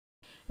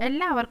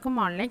എല്ലാവർക്കും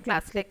ഓൺലൈൻ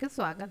ക്ലാസ്സിലേക്ക്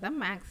സ്വാഗതം.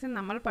 മാത്സിൽ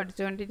നമ്മൾ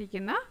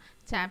പഠിച്ചുകൊണ്ടിരിക്കുന്ന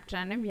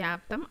ചാപ്റ്ററാണ്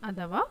വ്യാപ്തം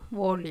അഥവാ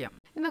വോളിയം.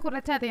 ഇന്ന്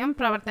കുറച്ചധികം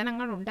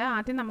പ്രവർത്തനങ്ങളുണ്ട്.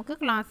 ആദ്യം നമുക്ക്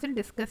ക്ലാസ്സിൽ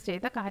ഡിസ്കസ്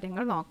ചെയ്ത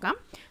കാര്യങ്ങൾ നോക്കാം.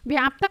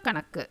 വ്യാപ്ത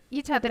കണക്ക്.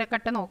 ഈ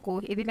ചതുരക്കട്ട നോക്കൂ,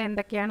 ഇതിൽ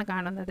എന്തൊക്കെയാണ്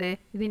കാണുന്നത്?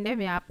 ഇതിൻ്റെ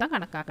വ്യാപ്തം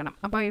കണക്കാക്കണം.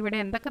 അപ്പോൾ ഇവിടെ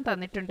എന്തൊക്കെ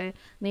തന്നിട്ടുണ്ട്?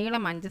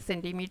 നീളം 5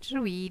 സെൻറ്റിമീറ്റർ,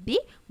 വീതി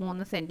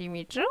 3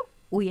 സെൻറ്റിമീറ്റർ,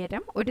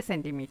 ഉയരം 1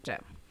 centimetre.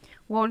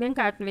 Volume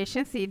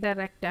calculation. See the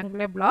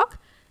rectangular block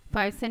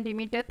 5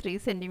 cm, 3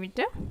 cm,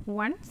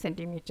 1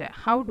 cm.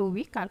 How do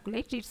we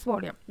calculate its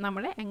volume?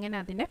 നമ്മൾ എങ്ങനെ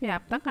അതിൻ്റെ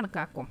വ്യാപ്തം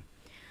കണക്കാക്കും?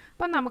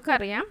 അപ്പം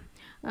നമുക്കറിയാം,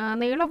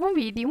 നീളവും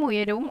വീതിയും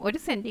ഉയരവും 1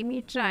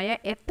 സെൻറ്റിമീറ്റർ ആയ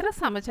എത്ര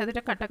സമചതുര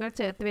കട്ടകൾ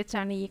ചേർത്ത്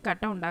വെച്ചാണ് ഈ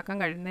കട്ട ഉണ്ടാക്കാൻ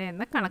കഴിയുന്നത്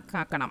എന്ന്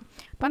കണക്കാക്കണം.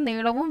 അപ്പം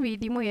നീളവും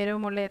വീതിയും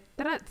ഉയരവുമുള്ള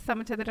എത്ര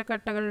സമചതുര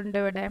കട്ടകളുണ്ട്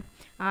ഇവിടെ?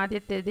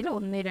 ആദ്യത്തേതിൽ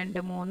 1,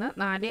 2, 3,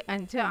 4,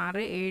 5,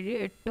 6, 7,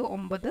 8,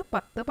 9,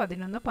 10,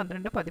 11,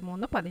 12,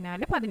 13,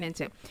 14,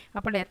 15.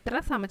 അപ്പോൾ എത്ര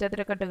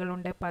സമചതുര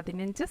കട്ടകളുണ്ട്?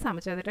 15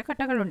 സമചതുര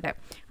കട്ടകളുണ്ട്.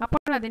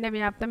 അപ്പോൾ അതിൻ്റെ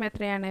വ്യാപ്തം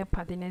എത്രയാണ്?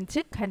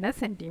 15 ഘന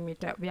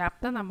സെൻറ്റിമീറ്റർ.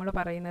 വ്യാപ്തം നമ്മൾ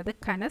പറയുന്നത്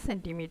ഘന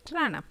സെൻറ്റിമീറ്റർ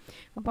ആണ്.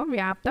 അപ്പം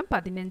വ്യാപ്തം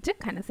 15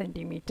 ഘന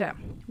സെൻറ്റിമീറ്റർ.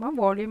 അപ്പം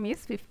വോളിയം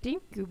ഈസ് 15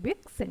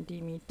 ക്യൂബിക്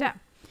സെൻറ്റിമീറ്റർ.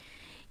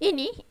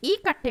 ഇനി ഈ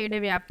കട്ടയുടെ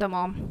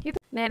വ്യാപ്തമോ? ഇത്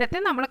നേരത്തെ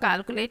നമ്മൾ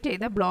കാൽക്കുലേറ്റ്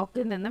ചെയ്ത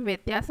ബ്ലോക്കിൽ നിന്നും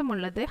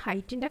വ്യത്യാസമുള്ളത്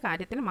ഹൈറ്റിൻ്റെ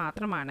കാര്യത്തിൽ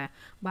മാത്രമാണ്.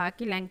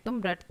 ബാക്കി ലെങ്ത്തും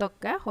ബ്രെഡ്ത്തും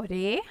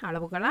ഒരേ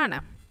അളവുകളാണ്.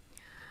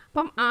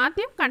 അപ്പം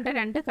ആദ്യം കണ്ട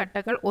 2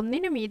 കട്ടകൾ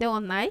ഒന്നിനു മീതെ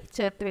ഒന്നായി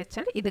ചേർത്ത്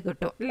വെച്ചാൽ ഇത്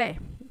കിട്ടും അല്ലേ?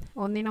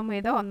 ഒന്നിനു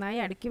മീതെ ഒന്നായി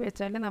അടുക്കി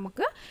വെച്ചാൽ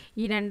നമുക്ക്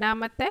ഈ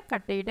രണ്ടാമത്തെ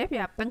കട്ടയുടെ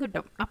വ്യാപ്തം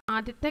കിട്ടും. അപ്പം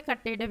ആദ്യത്തെ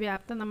കട്ടയുടെ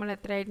വ്യാപ്തം നമ്മൾ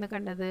എത്രയായിരുന്നു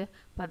കണ്ടത്?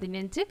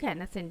 15 ഘന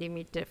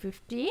സെൻറ്റിമീറ്റർ,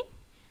 15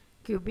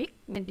 ക്യൂബിക്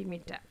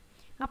സെൻറ്റിമീറ്റർ.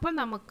 അപ്പോൾ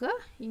നമുക്ക്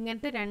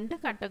ഇങ്ങനത്തെ 2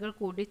 കട്ടകൾ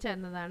കൂടി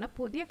ചേർന്നതാണ്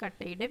പുതിയ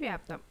കട്ടയുടെ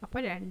വ്യാപ്തം.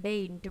 അപ്പോൾ 2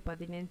 ×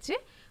 15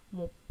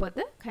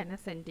 30 ഘന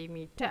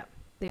സെൻറ്റിമീറ്റർ,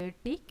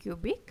 30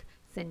 ക്യൂബിക്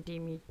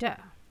സെൻറ്റിമീറ്റർ.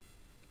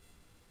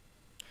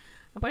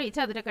 അപ്പോൾ ഈ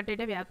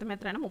ചതുരക്കട്ടയുടെ വ്യാപ്തം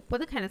എത്രയാണ്?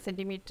 30 ഘന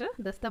centimetre.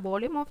 Thus the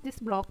volume of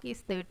this block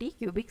is 30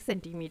 cubic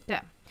centimetre.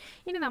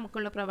 ഇനി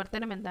നമുക്കുള്ള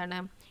പ്രവർത്തനം എന്താണ്?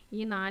 ഈ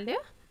 4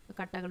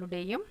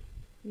 കട്ടകളുടെയും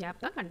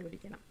വ്യാപ്തം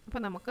കണ്ടുപിടിക്കണം.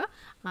 അപ്പോൾ നമുക്ക്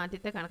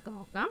ആദ്യത്തെ കണക്ക്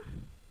നോക്കാം.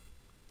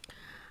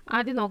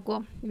 ആദ്യം നോക്കൂ,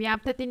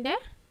 വ്യാപ്തത്തിൻ്റെ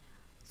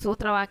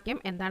സൂത്രവാക്യം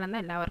എന്താണെന്ന്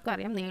എല്ലാവർക്കും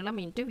അറിയാം. നീളം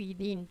ഇൻറ്റു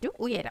വീതി ഇൻറ്റു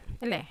ഉയരം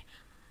അല്ലേ?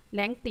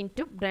 Length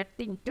into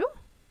breadth into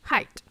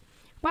height.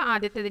 അപ്പോൾ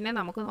ആദ്യത്തേതിനെ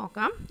നമുക്ക്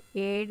നോക്കാം.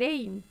 7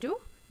 ×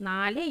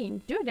 4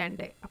 ×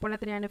 2. അപ്പോൾ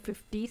എത്രയാണ്?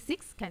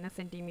 56 ഘന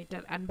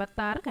സെൻറ്റിമീറ്റർ,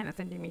 56 ഘന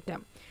സെൻറ്റിമീറ്റർ.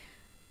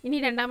 ഇനി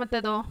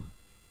രണ്ടാമത്തേതോ?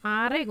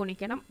 6 ×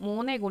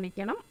 3 ×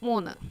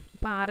 3.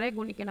 അപ്പോൾ 6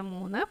 ×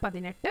 3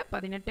 18,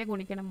 18 ×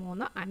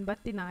 3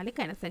 54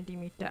 ഘന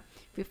സെൻറ്റിമീറ്റർ,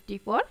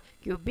 54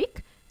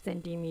 ക്യൂബിക്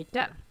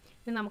സെൻറ്റിമീറ്റർ.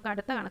 ഇനി നമുക്ക്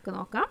അടുത്ത കണക്ക്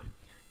നോക്കാം.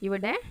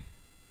 ഇവിടെ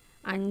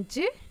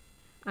 5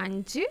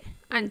 5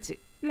 5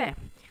 അല്ലേ?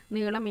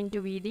 നീളം ഇൻറ്റു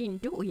വീതി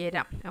ഇൻറ്റു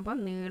ഉയരം. അപ്പം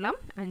നീളം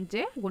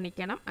 5 ×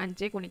 5 5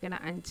 ×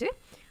 5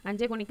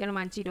 5 × 5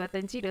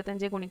 25,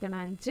 25 ×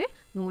 5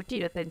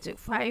 125,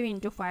 5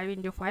 × 5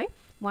 × 5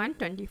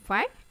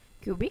 125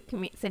 ക്യൂബിക്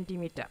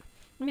സെൻറ്റിമീറ്റർ.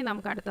 ഇനി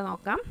നമുക്ക് അടുത്ത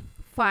നോക്കാം.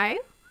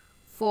 5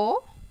 4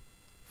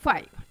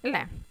 5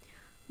 അല്ലേ?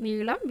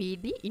 നീളം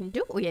വീതി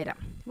ഇൻറ്റു ഉയരം.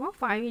 അപ്പോൾ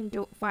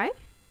 5 × 5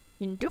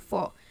 ×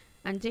 4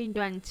 5 ×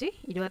 5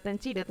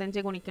 25,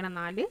 25 × 4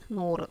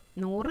 100,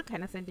 100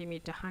 ഘന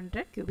സെൻറ്റിമീറ്റർ,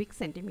 100 ക്യൂബിക്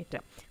സെൻറ്റിമീറ്റർ.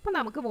 അപ്പോൾ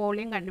നമുക്ക്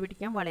വോളിയം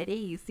കണ്ടുപിടിക്കാൻ വളരെ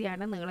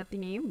ഈസിയാണ്.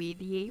 നീളത്തിനെയും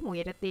വീതിയെയും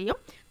ഉയരത്തെയും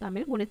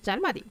തമ്മിൽ ഗുണിച്ചാൽ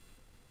മതി.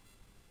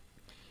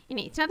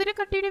 ഇനി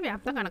ചതുരക്കട്ടയുടെ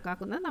വ്യാപ്തം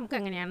കണക്കാക്കുന്നത് നമുക്ക്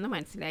എങ്ങനെയാണെന്ന്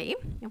മനസ്സിലായി.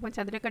 അപ്പോൾ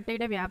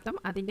ചതുരക്കട്ടയുടെ വ്യാപ്തം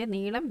അതിൻ്റെ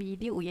നീളം,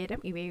 വീതി, ഉയരം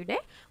ഇവയുടെ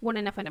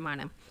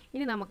ഗുണനഫലമാണ്.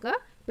 ഇനി നമുക്ക്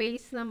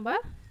പേജ് നമ്പർ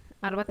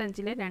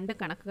 65-ലെ 2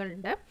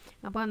 കണക്കുകളുണ്ട്.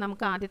 അപ്പോൾ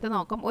നമുക്ക് ആദ്യത്തെ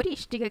നോക്കാം. ഒരു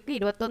ഇഷ്ടികയ്ക്ക്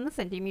 21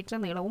 സെൻറ്റിമീറ്റർ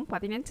നീളവും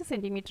 15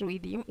 സെൻറ്റിമീറ്റർ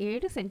വീതിയും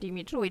 7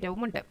 സെൻറ്റിമീറ്റർ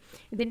ഉയരവുമുണ്ട്.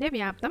 ഇതിൻ്റെ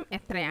വ്യാപ്തം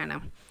എത്രയാണ്?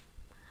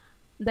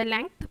 The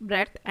length,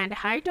 breadth and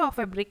height of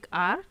a brick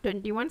are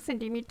 21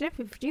 centimeter,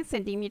 15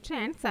 centimeter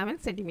and 7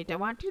 centimeter.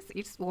 What is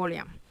its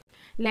volume?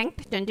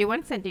 Length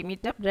 21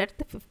 centimeter,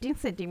 breadth 15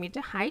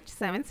 centimeter, height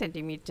 7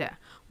 centimeter.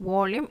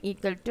 Volume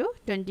equal to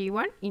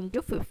 21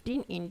 ×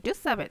 15 ×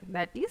 7.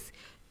 That is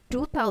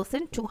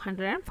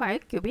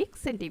 2205 cubic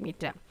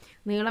centimetre.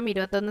 നീളം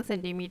 21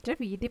 centimetre,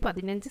 വീതി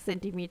 15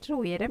 centimetre,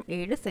 ഉയരം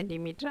 7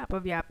 centimetre. അപ്പോൾ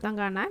വ്യാപ്തം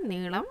കാണാൻ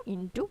നീളം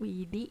into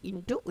വീതി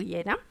into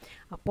ഉയരം.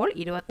 അപ്പോൾ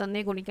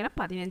 21 ×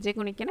 15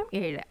 ×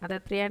 7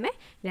 അതെത്രയാണ്?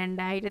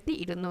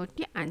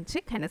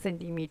 2205 ഘന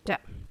സെൻറ്റിമീറ്റർ.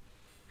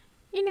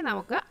 ഇനി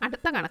നമുക്ക്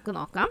അടുത്ത കണക്ക്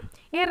നോക്കാം.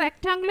 A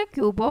rectangular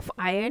cube of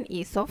iron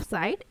is of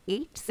side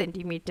 8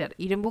 centimetre.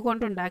 ഇരുമ്പ്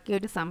കൊണ്ടുണ്ടാക്കിയ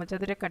ഒരു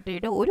സമചതുര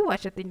കട്ടയുടെ ഒരു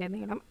വശത്തിൻ്റെ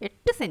നീളം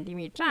 8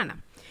 സെൻറ്റിമീറ്റർ ആണ്.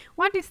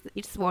 What is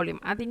its volume?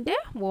 അതിൻ്റെ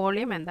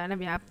വോളിയം എന്താണ്?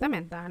 വ്യാപ്തം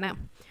എന്താണ്?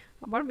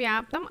 അപ്പോൾ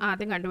വ്യാപ്തം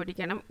ആദ്യം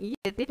കണ്ടുപിടിക്കണം. ഈ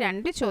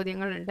 2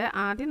 ചോദ്യങ്ങളുണ്ട്.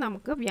 ആദ്യം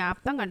നമുക്ക്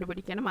വ്യാപ്തം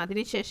കണ്ടുപിടിക്കണം.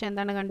 അതിനുശേഷം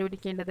എന്താണ്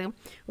കണ്ടുപിടിക്കേണ്ടത്?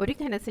 1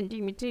 ഘന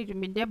സെൻറ്റിമീറ്റർ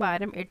ഇരുമ്പിൻ്റെ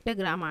ഭാരം 8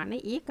 ഗ്രാം ആണ്.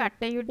 ഈ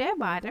കട്ടയുടെ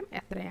ഭാരം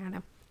എത്രയാണ്?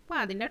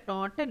 അപ്പോൾ അതിൻ്റെ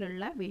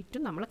ടോട്ടലുള്ള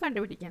വെയിറ്റും നമ്മൾ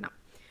കണ്ടുപിടിക്കണം.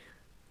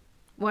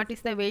 What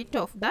is the weight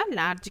of the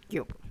large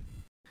cube?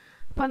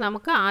 അപ്പോൾ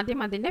നമുക്ക് ആദ്യം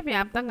അതിൻ്റെ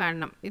വ്യാപ്തം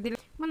കാണണം. ഇതിൽ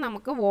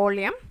നമുക്ക്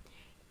വോളിയം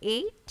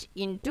 8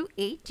 into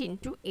 8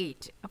 into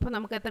 8. അപ്പോൾ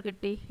നമുക്ക് എത്ര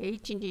കിട്ടി?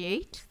 8 into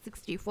 8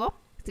 64.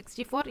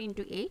 64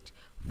 into 8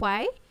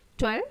 5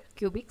 12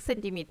 cubic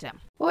centimetre.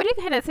 ഒരു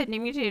ഘന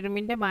സെൻറ്റിമീറ്റർ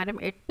ഇരുമ്പിൻ്റെ ഭാരം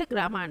 8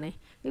 ഗ്രാം ആണ്.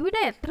 ഇവിടെ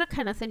എത്ര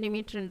ഘന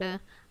സെൻറ്റിമീറ്റർ ഉണ്ട്?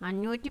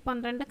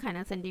 512 ഘന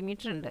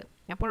സെൻറ്റിമീറ്റർ ഉണ്ട്.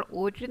 അപ്പോൾ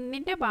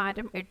ഒന്നിൻ്റെ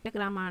ഭാരം 8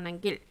 ഗ്രാം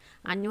ആണെങ്കിൽ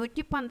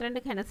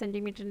 512 ഘന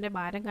സെൻറ്റിമീറ്ററിൻ്റെ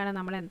ഭാരം കാണാൻ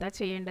നമ്മൾ എന്താ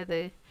ചെയ്യേണ്ടത്?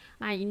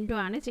 ഇൻറ്റു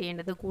ആണ്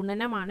ചെയ്യേണ്ടത്,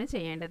 ഗുണനമാണ്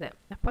ചെയ്യേണ്ടത്.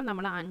 അപ്പോൾ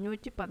നമ്മൾ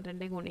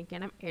 512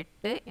 ഗുണിക്കണം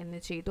 8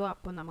 എന്ന് ചെയ്തു.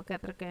 അപ്പോൾ നമുക്ക്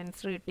എത്ര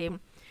ആൻസർ കിട്ടി?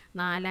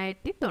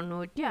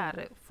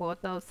 4096,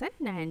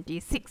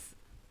 4096.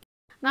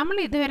 നമ്മൾ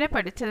ഇതുവരെ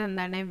പഠിച്ചത്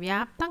എന്താണ്?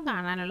 വ്യാപ്തം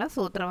കാണാനുള്ള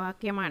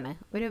സൂത്രവാക്യമാണ്.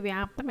 ഒരു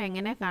വ്യാപ്തം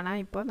എങ്ങനെ കാണാൻ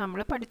ഇപ്പോൾ നമ്മൾ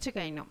പഠിച്ചു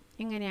കഴിഞ്ഞു.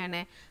 എങ്ങനെയാണ്?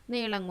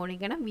 നീളം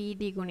ഗുണിക്കണം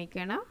വീതി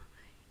ഗുണിക്കണം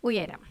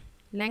ഉയരം,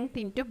 length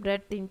into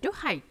breadth into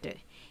height.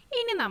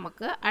 ഇനി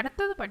നമുക്ക്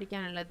അടുത്തത്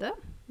പഠിക്കാനുള്ളത്,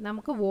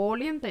 നമുക്ക്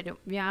വോളിയം തരും,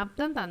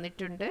 വ്യാപ്തം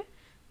തന്നിട്ടുണ്ട്,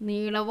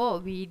 നീളവോ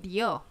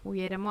വീതിയോ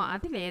ഉയരമോ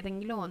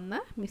അതിലേതെങ്കിലും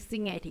ഒന്ന്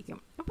മിസ്സിംഗ്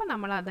ആയിരിക്കും. അപ്പോൾ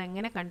നമ്മൾ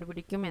അതെങ്ങനെ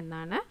കണ്ടുപിടിക്കും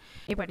എന്നാണ്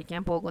ഈ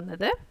പഠിക്കാൻ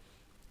പോകുന്നത്.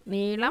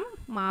 നീളം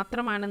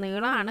മാത്രമാണ്,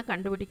 നീളമാണ്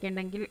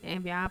കണ്ടുപിടിക്കേണ്ടെങ്കിൽ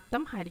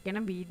വ്യാപ്തം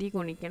ഹരിക്കണം വീതി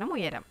ഗുണിക്കണം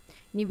ഉയരം.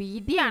 ഇനി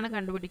വീതിയാണ്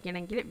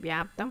കണ്ടുപിടിക്കണമെങ്കിൽ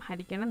വ്യാപ്തം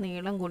ഹരിക്കണം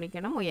നീളം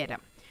ഗുണിക്കണം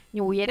ഉയരം.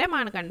 ഇനി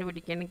ഉയരമാണ്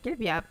കണ്ടുപിടിക്കണമെങ്കിൽ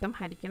വ്യാപ്തം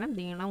ഹരിക്കണം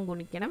നീളം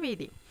ഗുണിക്കണം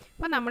വീതി.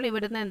 അപ്പോൾ നമ്മൾ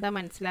ഇവിടുന്ന് എന്താ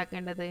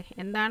മനസ്സിലാക്കേണ്ടത്?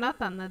 എന്താണോ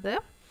തന്നത്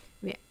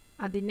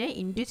അതിനെ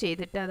ഇൻറ്റു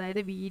ചെയ്തിട്ട്,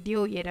 അതായത് വീതിയോ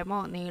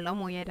ഉയരമോ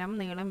നീളം ഉയരം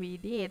നീളം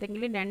വീതി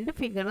ഏതെങ്കിലും രണ്ട്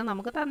ഫിഗർ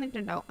നമുക്ക്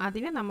തന്നിട്ടുണ്ടാവും,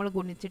 അതിനെ നമ്മൾ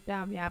ഗുണിച്ചിട്ട്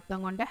ആ വ്യാപ്തം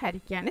കൊണ്ട്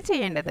ഹരിക്കുകയാണ്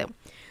ചെയ്യേണ്ടത്.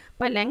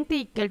 അപ്പോൾ length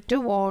equal to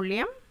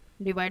volume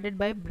divided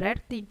by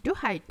breadth into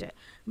height.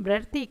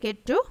 Breadth equal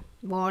to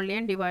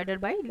volume divided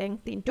by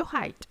length into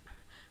height.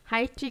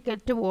 Height equal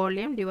to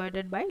volume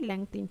divided by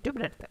length into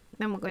breadth.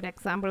 നമുക്കൊരു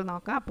എക്സാമ്പിൾ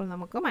നോക്കാം, അപ്പോൾ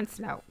നമുക്ക്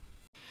മനസ്സിലാവും.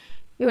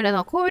 ഇവിടെ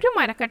നോക്കൂ, ഒരു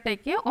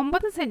മരക്കട്ടയ്ക്ക്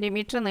 9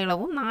 സെൻറ്റിമീറ്റർ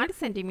നീളവും 4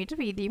 സെൻറ്റിമീറ്റർ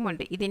വീതിയും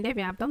ഉണ്ട്. ഇതിൻ്റെ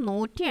വ്യാപ്തം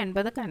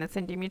 180 ഘന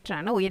സെൻറ്റിമീറ്റർ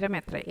ആണ്. ഉയരം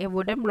എത്ര? A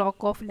wooden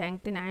block of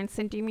length 9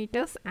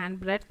 centimetres and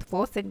breadth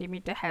 4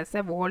 centimetre has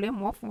A volume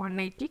of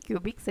 180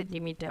 cubic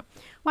centimetre.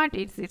 What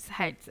is it's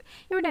heights?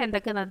 ഇവിടെ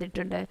എന്തൊക്കെ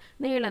തന്നിട്ടുണ്ട്?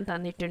 നീളം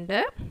തന്നിട്ടുണ്ട്,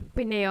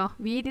 പിന്നെയോ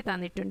വീതി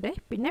തന്നിട്ടുണ്ട്,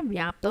 പിന്നെ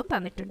വ്യാപ്തവും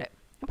തന്നിട്ടുണ്ട്.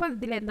 അപ്പോൾ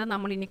ഇതിലെന്താ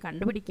നമ്മളിനി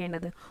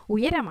കണ്ടുപിടിക്കേണ്ടത്?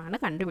 ഉയരമാണ്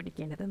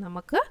കണ്ടുപിടിക്കേണ്ടത്.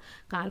 നമുക്ക്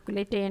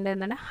കാൽക്കുലേറ്റ് ചെയ്യേണ്ടത്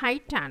എന്താണ്?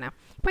 ഹൈറ്റാണ്.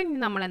 അപ്പോൾ ഇനി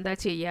നമ്മൾ എന്താ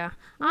ചെയ്യുക?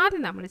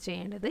 ആദ്യം നമ്മൾ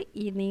ചെയ്യേണ്ടത്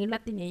ഈ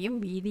നീളത്തിനെയും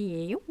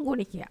വീതിയെയും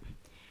ഗുണിക്കുക.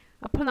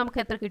 അപ്പോൾ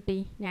നമുക്ക് എത്ര കിട്ടി?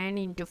 9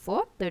 into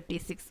 4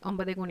 36,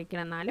 9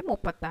 ഗുണിക്കണം 4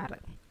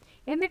 36.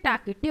 എന്നിട്ട് ആ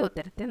കിട്ടിയ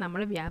ഉത്തരത്തെ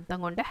നമ്മൾ വ്യാപ്തം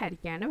കൊണ്ട്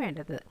ഹരിക്കുകയാണ്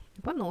വേണ്ടത്.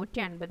 അപ്പോൾ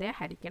 150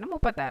 ഹരിക്കണം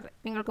 36.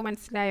 നിങ്ങൾക്ക്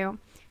മനസ്സിലായോ?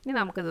 ഇനി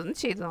നമുക്കിതൊന്ന്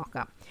ചെയ്ത്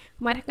നോക്കാം.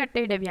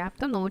 മരക്കട്ടയുടെ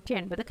വ്യാപ്തം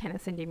 180 ഘന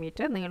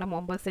സെൻറ്റിമീറ്റർ, നീളം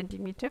 9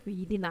 സെൻറ്റിമീറ്റർ,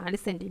 വീതി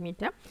 4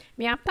 സെൻറ്റിമീറ്റർ.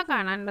 വ്യാപ്തം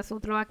കാണാനുള്ള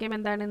സൂത്രവാക്യം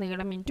എന്താണ്?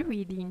 നീളം ഇൻറ്റു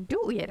വീതി ഇൻറ്റു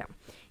ഉയരം.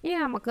 ഇനി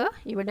നമുക്ക്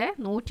ഇവിടെ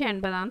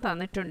 180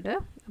 തന്നിട്ടുണ്ട്.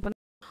 അപ്പോൾ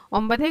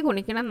 9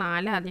 ഗുണിക്കണം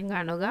 4 ആദ്യം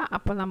കാണുക.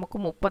 അപ്പോൾ നമുക്ക്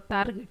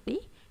 36 കിട്ടി.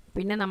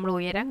 പിന്നെ നമ്മൾ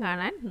ഉയരം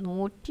കാണാൻ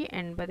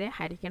 180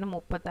 ഹരിക്കണം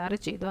 36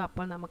 ചെയ്തു.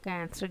 അപ്പോൾ നമുക്ക്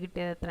ആൻസർ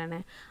കിട്ടിയത് എത്രയാണ്?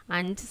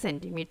 5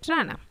 സെൻറ്റിമീറ്റർ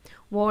ആണ്.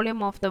 Volume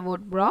of the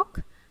would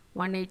block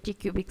 180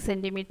 cubic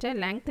centimetre,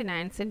 length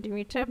 9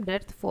 centimetre,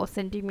 breadth 4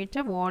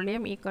 centimetre.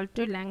 Volume equal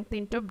to length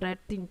into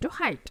breadth into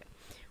height.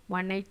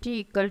 180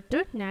 equal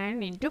to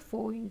 9 into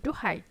 4 into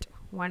height.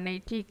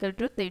 180 equal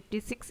to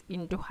 36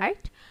 into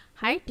height.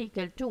 Height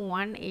equal to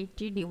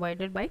 180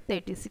 divided by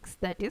 36,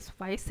 that is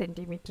 5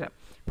 centimeter.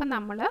 അപ്പോൾ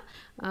നമ്മൾ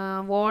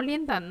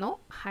volume തന്നു,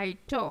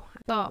 ഹൈറ്റോ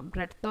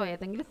ബ്രെഡ്ത്തോ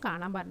ഏതെങ്കിലും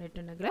കാണാൻ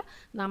പറഞ്ഞിട്ടുണ്ടെങ്കിൽ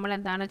നമ്മൾ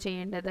എന്താണ്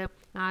ചെയ്യേണ്ടത്?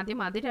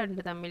 ആദ്യം അത്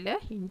രണ്ട് തമ്മിൽ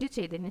ഇൻറ്റു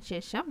ചെയ്തതിന്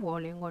ശേഷം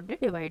വോളിയം കൊണ്ട്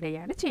ഡിവൈഡ്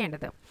ചെയ്യാണ്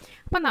ചെയ്യേണ്ടത്.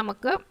 അപ്പോൾ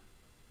നമുക്ക്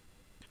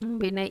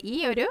പിന്നെ ഈ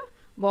ഒരു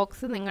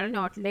ബോക്സ് നിങ്ങൾ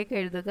നോട്ടിലേക്ക്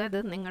എഴുതുക. അത്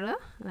നിങ്ങൾ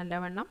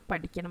നല്ലവണ്ണം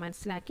പഠിക്കണം,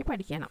 മനസ്സിലാക്കി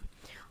പഠിക്കണം.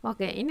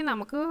 ഓക്കെ, ഇനി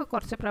നമുക്ക്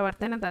കുറച്ച്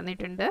പ്രവർത്തനം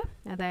തന്നിട്ടുണ്ട്.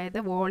 അതായത്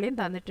വോളിയം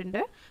തന്നിട്ടുണ്ട്,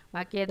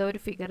 ബാക്കി ഏതോ ഒരു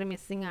ഫിഗർ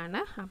മിസ്സിംഗ്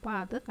ആണ്. അപ്പോൾ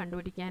അത്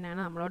കണ്ടുപിടിക്കാനാണ്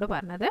നമ്മളോട്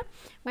പറഞ്ഞത്.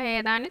 അപ്പോൾ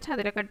ഏതാനും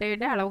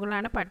ചതുരക്കട്ടയുടെ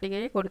അളവുകളാണ്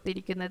പട്ടികയിൽ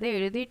കൊടുത്തിരിക്കുന്നത്.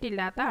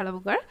 എഴുതിയിട്ടില്ലാത്ത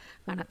അളവുകൾ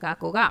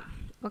കണക്കാക്കുക.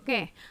 ഓക്കെ,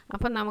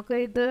 അപ്പം നമുക്ക്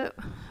ഇത്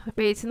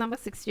പേജ് നമ്പർ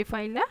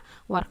 65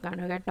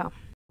 വർക്കാണ് കേട്ടോ.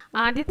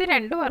 ആദ്യത്തെ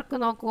രണ്ട് വർക്ക്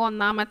നോക്കൂ.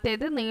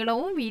 ഒന്നാമത്തേത്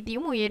നീളവും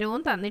വീതിയും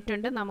ഉയരവും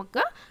തന്നിട്ടുണ്ട്,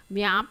 നമുക്ക്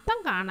വ്യാപ്തം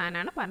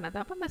കാണാനാണ് പറഞ്ഞത്.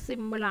 അപ്പം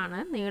സിമ്പിളാണ്,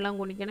 നീളം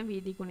ഗുണിക്കണം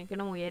വീതി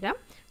ഗുണിക്കണം ഉയരം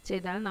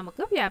ചെയ്താൽ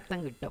നമുക്ക്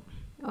വ്യാപ്തം കിട്ടും.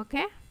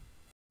 ഓക്കെ,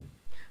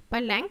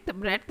 അപ്പം ലെങ്ത്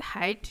ബ്രെഡ്ത്ത്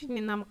ഹൈറ്റ്.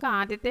 ഇനി നമുക്ക്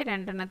ആദ്യത്തെ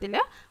രണ്ടെണ്ണത്തിൽ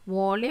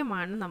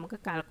വോളിയമാണ് നമുക്ക്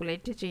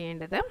കാൽക്കുലേറ്റ്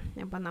ചെയ്യേണ്ടത്.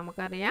 അപ്പം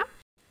നമുക്കറിയാം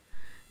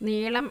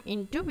നീളം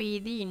ഇൻറ്റു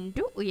വീതി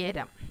ഇൻറ്റു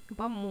ഉയരം.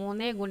 അപ്പം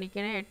 3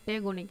 ഗുണിക്കണം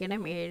 8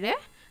 ഗുണിക്കണം 7.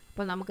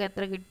 അപ്പോൾ നമുക്ക്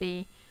എത്ര കിട്ടി?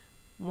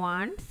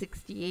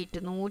 168,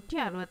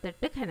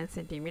 168 ഘന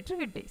സെൻറ്റിമീറ്റർ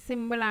കിട്ടി.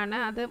 സിമ്പിളാണ്,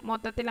 അത്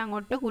മൊത്തത്തിൽ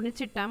അങ്ങോട്ട്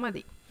ഗുണിച്ചിട്ടാൽ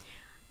മതി.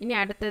 ഇനി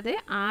അടുത്തത്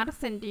 6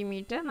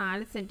 സെൻറ്റിമീറ്റർ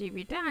 4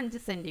 സെൻറ്റിമീറ്റർ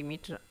 5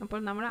 സെൻറ്റിമീറ്റർ. അപ്പോൾ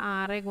നമ്മൾ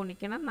 6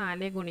 ഗുണിക്കണം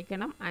 4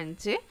 ഗുണിക്കണം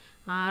 5,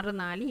 6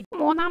 4.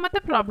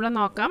 മൂന്നാമത്തെ പ്രോബ്ലം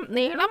നോക്കാം.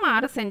 നീളം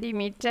 6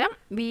 സെൻറ്റിമീറ്റർ,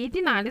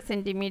 വീതി 4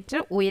 സെൻറ്റിമീറ്റർ,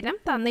 ഉയരം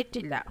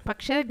തന്നിട്ടില്ല,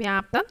 പക്ഷേ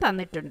വ്യാപ്തം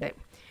തന്നിട്ടുണ്ട്.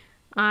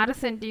 6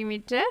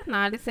 സെൻറ്റിമീറ്റർ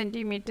 4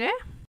 സെൻറ്റിമീറ്റർ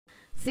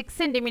 6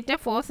 സെൻറ്റിമീറ്റർ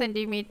 4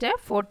 സെൻറ്റിമീറ്റർ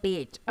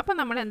 48. അപ്പോൾ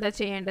നമ്മൾ എന്താ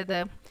ചെയ്യേണ്ടത്?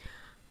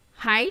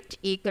 ഹൈറ്റ്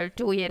ഈക്വൽ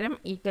ടു ഉയരം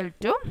ഈക്വൽ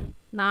ടു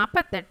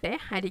 48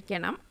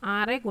 ഹരിക്കണം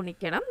 6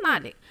 ഗുണിക്കണം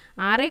 4.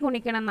 6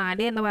 ഗുണിക്കണം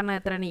 4 എന്ന് പറഞ്ഞാൽ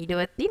എത്രയാണ്?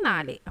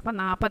 24. അപ്പോൾ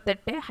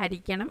 48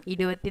 ഹരിക്കണം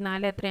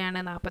 24 എത്രയാണ്?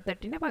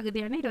 48ൻ്റെ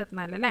പകുതിയാണ്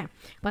 24 അല്ലേ?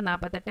 അപ്പോൾ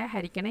 48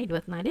 ഹരിക്കണം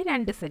 24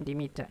 2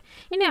 സെൻറ്റിമീറ്റർ.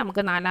 ഇനി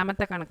നമുക്ക്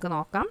നാലാമത്തെ കണക്ക്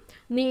നോക്കാം.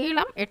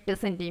 നീളം 8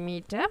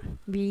 സെൻറ്റിമീറ്റർ,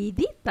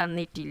 വീതി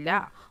തന്നിട്ടില്ല,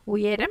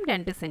 ഉയരം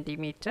 2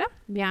 സെൻറ്റിമീറ്റർ,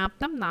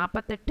 വ്യാപ്തം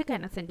 48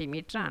 ഘന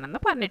സെൻറ്റിമീറ്റർ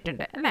ആണെന്ന്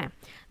പറഞ്ഞിട്ടുണ്ട് അല്ലേ?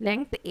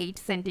 Length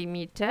 8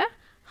 centimetre,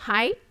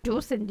 height 2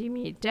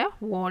 centimeter,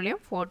 volume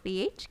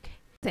 48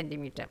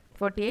 centimeter,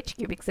 48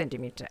 cubic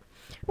centimeter.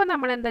 അപ്പോൾ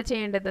നമ്മൾ എന്താ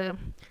ചെയ്യേണ്ടത്?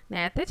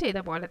 നേരത്തെ ചെയ്ത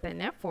പോലെ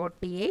തന്നെ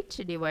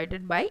 48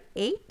 ഡിവൈഡഡ് ബൈ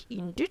 8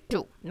 ഇൻറ്റു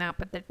 2,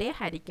 48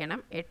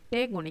 ഹരിക്കണം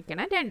 8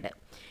 ഗുണിക്കണം 2.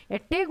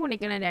 8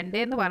 ഗുണിക്കണം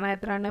 2 എന്ന് പറഞ്ഞാൽ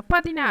എത്രയാണ്?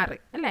 16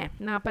 അല്ലേ?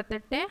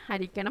 48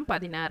 ഹരിക്കണം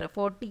 16,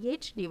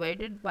 48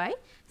 ഡിവൈഡഡ് ബൈ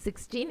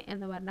 16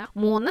 എന്ന് പറഞ്ഞാൽ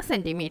 3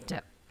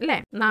 സെൻറ്റിമീറ്റർ അല്ലേ?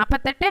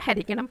 48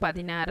 ഹരിക്കണം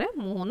 16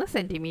 3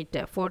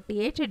 സെൻറ്റിമീറ്റർ,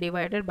 48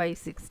 ഡിവൈഡഡ് ബൈ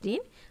 16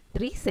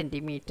 3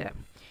 സെൻറ്റിമീറ്റർ.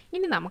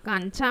 ഇനി നമുക്ക്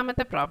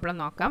അഞ്ചാമത്തെ പ്രോബ്ലം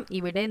നോക്കാം.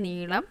 ഇവിടെ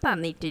നീളം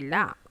തന്നിട്ടില്ല,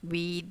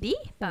 വീതി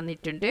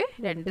തന്നിട്ടുണ്ട്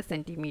 2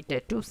 സെൻറ്റിമീറ്റർ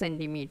 2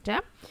 സെൻറ്റിമീറ്റർ,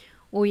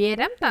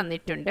 ഉയരം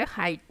തന്നിട്ടുണ്ട്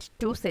ഹൈറ്റ്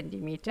 2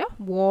 സെൻറ്റിമീറ്റർ,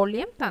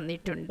 വോളിയം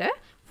തന്നിട്ടുണ്ട്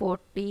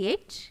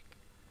 48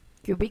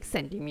 ക്യൂബിക്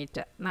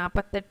സെൻറ്റിമീറ്റർ,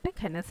 48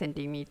 ഘന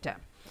സെൻറ്റിമീറ്റർ.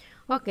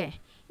 ഓക്കെ,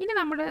 ഇനി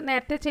നമ്മൾ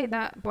നേരത്തെ ചെയ്ത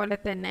പോലെ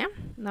തന്നെ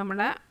നമ്മൾ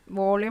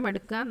വോളിയം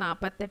എടുക്കുക.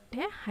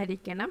 48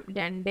 ഹരിക്കണം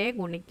 2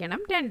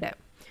 ഗുണിക്കണം 2,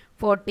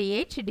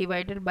 48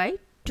 ഡിവൈഡഡ് ബൈ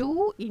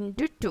 2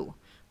 ഇൻറ്റു 2.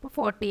 അപ്പോൾ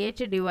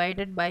 48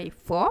 ഡിവൈഡഡ് ബൈ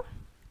 4.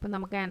 അപ്പോൾ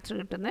നമുക്ക് ആൻസർ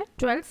കിട്ടുന്നത്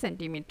 12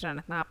 സെൻറ്റിമീറ്റർ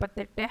ആണ്.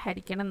 48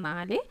 ഹരിക്കണം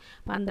 4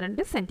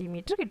 12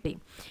 സെൻറ്റിമീറ്റർ കിട്ടി.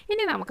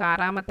 ഇനി നമുക്ക്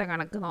ആറാമത്തെ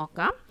കണക്ക്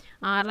നോക്കാം.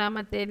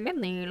 ആറാമത്തേൽ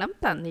നീളം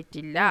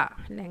തന്നിട്ടില്ല,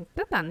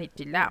 ലെങ്ത്ത്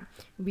തന്നിട്ടില്ല,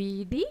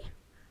 വീതി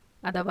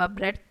അഥവാ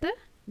breadth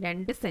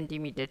 2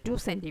 centimetre 2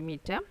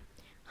 centimetre,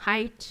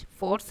 height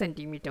 4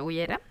 centimetre,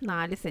 ഉയരം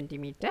 4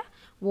 സെൻറ്റിമീറ്റർ,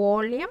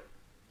 വോളിയം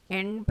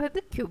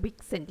 80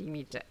 ക്യൂബിക്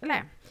സെൻറ്റിമീറ്റർ അല്ലേ?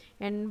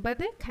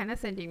 80 ഘന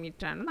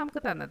സെൻറ്റിമീറ്റർ ആണ്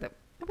നമുക്ക് തന്നത്.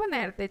 അപ്പോൾ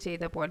നേരത്തെ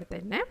ചെയ്ത പോലെ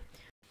തന്നെ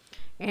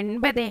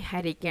 80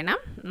 ഹരിക്കണം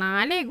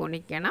 4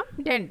 ഗുണിക്കണം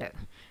 2,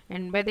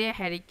 80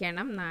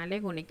 ഹരിക്കണം 4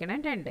 ഗുണിക്കണം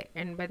 2,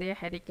 80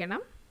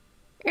 ഹരിക്കണം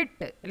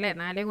 8 അല്ലേ?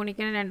 4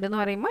 ഗുണിക്കണം 2 എന്ന്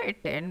പറയുമ്പോൾ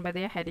 8,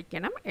 80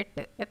 ഹരിക്കണം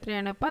 8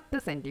 എത്രയാണ്? 10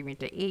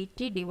 സെൻറ്റിമീറ്റർ.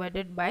 80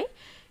 divided by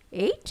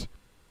 8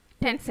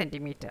 10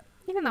 centimetre.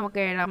 ഇനി നമുക്ക്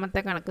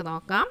ഏഴാമത്തെ കണക്ക്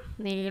നോക്കാം.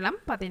 നീളം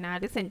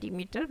 14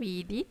 സെൻറ്റിമീറ്റർ,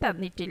 വീതി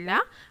തന്നിട്ടില്ല,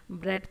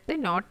 ബ്രെഡ്ത്ത്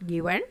നോട്ട്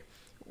ഗിവൺ,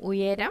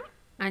 ഉയരം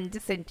 5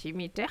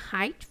 centimetre,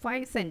 height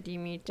 5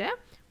 centimetre,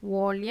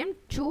 volume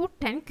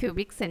 210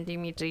 cubic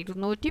centimetre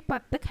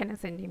 210 ഘന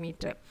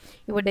centimetre.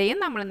 ഇവിടെയും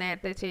നമ്മൾ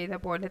നേരത്തെ ചെയ്ത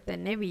പോലെ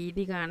തന്നെ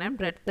വീതി കാണാൻ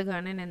ബ്രെഡ്ത്ത്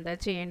കാണാൻ എന്താ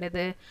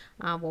ചെയ്യേണ്ടത്?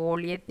 ആ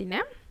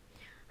വോളിയത്തിന്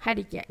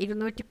ഹരിക്കുക.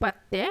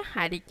 210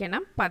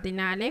 ഹരിക്കണം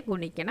 14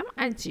 ഗുണിക്കണം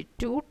 5,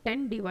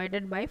 210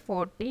 ഡിവൈഡഡ് ബൈ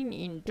 14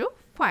 ഇൻറ്റു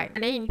 5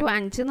 അല്ലെ ഇൻറ്റു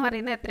 5 എന്ന്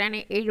പറയുന്നത്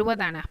എത്രയാണ്?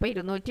 70 ആണ്. അപ്പോൾ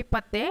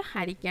 210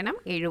 ഹരിക്കണം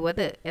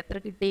 70 എത്ര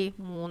കിട്ടി?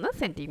 3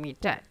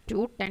 സെൻറ്റിമീറ്റർ.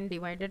 210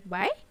 divided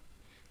by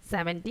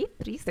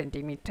 73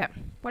 centimetre.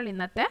 അപ്പോൾ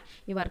ഇന്നത്തെ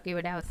ഈ വർക്ക്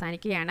ഇവിടെ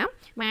അവസാനിക്കുകയാണ്.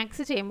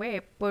 മാത്സ് ചെയ്യുമ്പോൾ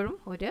എപ്പോഴും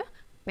ഒരു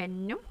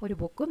പെന്നും ഒരു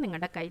ബുക്കും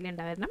നിങ്ങളുടെ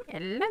കയ്യിലുണ്ടാവണം.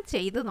 എല്ലാം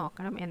ചെയ്ത്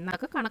നോക്കണം,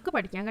 എന്നൊക്കെ കണക്ക്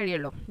പഠിക്കാൻ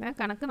കഴിയുള്ളൂ.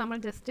 കണക്ക് നമ്മൾ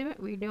ജസ്റ്റ്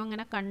വീഡിയോ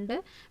ഇങ്ങനെ കണ്ട്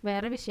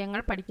വേറെ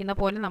വിഷയങ്ങൾ പഠിക്കുന്ന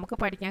പോലെ നമുക്ക്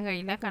പഠിക്കാൻ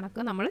കഴിയില്ല.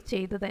 കണക്ക് നമ്മൾ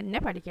ചെയ്ത്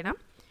തന്നെ പഠിക്കണം.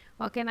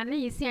 ഓക്കെ, നല്ല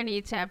ഈസിയാണ് ഈ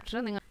ചാപ്റ്റർ.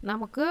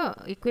 നമുക്ക്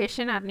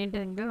ഇക്വേഷൻ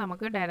അറിഞ്ഞിട്ടുണ്ടെങ്കിൽ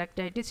നമുക്ക്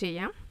ഡയറക്റ്റായിട്ട്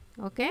ചെയ്യാം.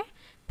 Okay,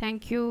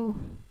 thank you.